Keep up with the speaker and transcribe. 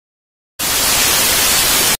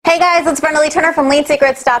Hey guys, it's Brenda Lee Turner from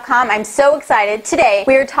LeanSecrets.com. I'm so excited. Today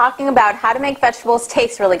we are talking about how to make vegetables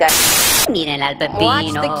taste really good.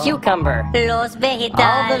 Watch the cucumber. All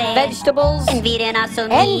the vegetables envy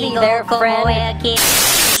their friend.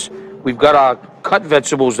 We've got our cut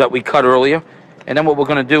vegetables that we cut earlier, and then what we're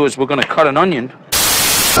going to do is we're going to cut an onion.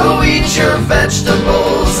 So eat your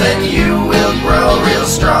vegetables and you will grow real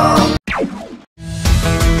strong.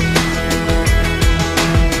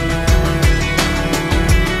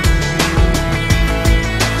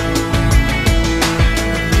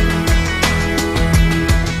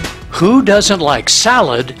 Who doesn't like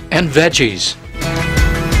salad and veggies?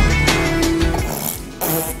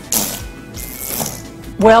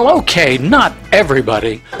 Well, okay, not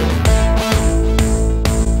everybody.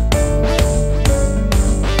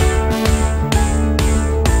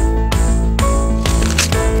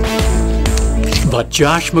 But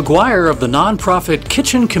Josh McGuire of the nonprofit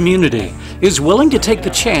Kitchen Community is willing to take the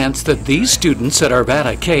chance that these students at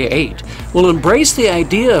Arvada K-8 will embrace the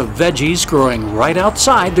idea of veggies growing right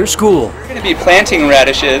outside their school. We're going to be planting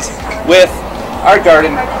radishes with our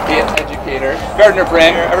garden educator, Gardner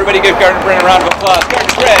Bryn. Everybody give Gardner Bryn a round of applause.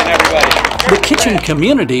 Gardner Bryn, everybody. The Kitchen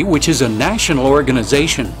Community, which is a national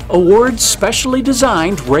organization, awards specially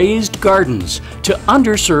designed raised gardens to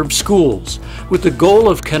underserved schools with the goal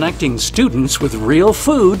of connecting students with real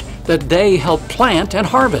food that they help plant and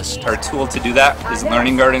harvest. Our tool to do that is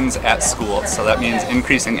learning gardens at schools. So that means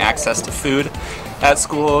increasing access to food at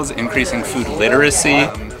schools, increasing food literacy,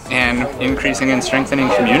 and increasing and strengthening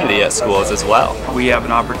community at schools as well. We have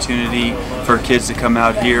an opportunity for kids to come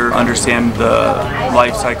out here, understand the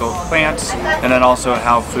life cycle of plants, and then also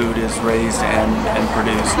how food is raised and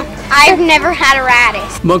produced. I've never had a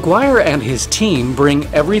radish. McGuire and his team bring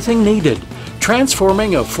everything needed,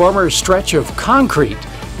 transforming a former stretch of concrete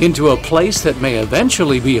into a place that may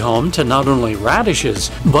eventually be home to not only radishes,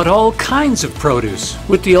 but all kinds of produce,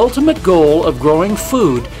 with the ultimate goal of growing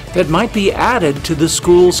food that might be added to the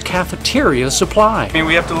school's cafeteria supply. I mean,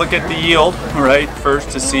 we have to look at the yield, right, first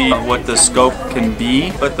to see what the scope can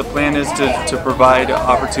be, but the plan is to provide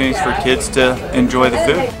opportunities for kids to enjoy the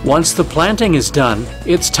food. Once the planting is done,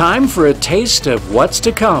 it's time for a taste of what's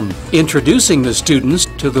to come, introducing the students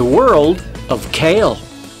to the world of kale.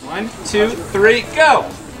 1, 2, 3,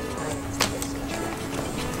 go!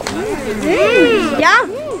 Yeah.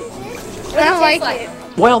 I like it.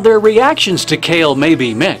 While their reactions to kale may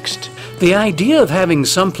be mixed, the idea of having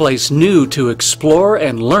someplace new to explore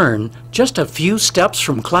and learn just a few steps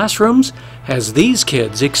from classrooms has these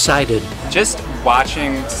kids excited. Just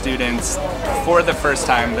watching students for the first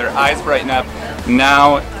time, their eyes brighten up.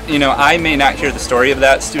 Now, I may not hear the story of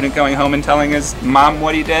that student going home and telling his mom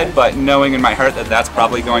what he did, but knowing in my heart that that's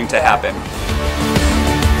probably going to happen.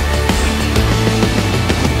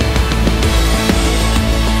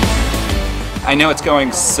 I know it's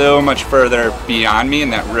going so much further beyond me,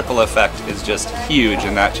 and that ripple effect is just huge,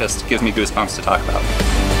 and that just gives me goosebumps to talk about.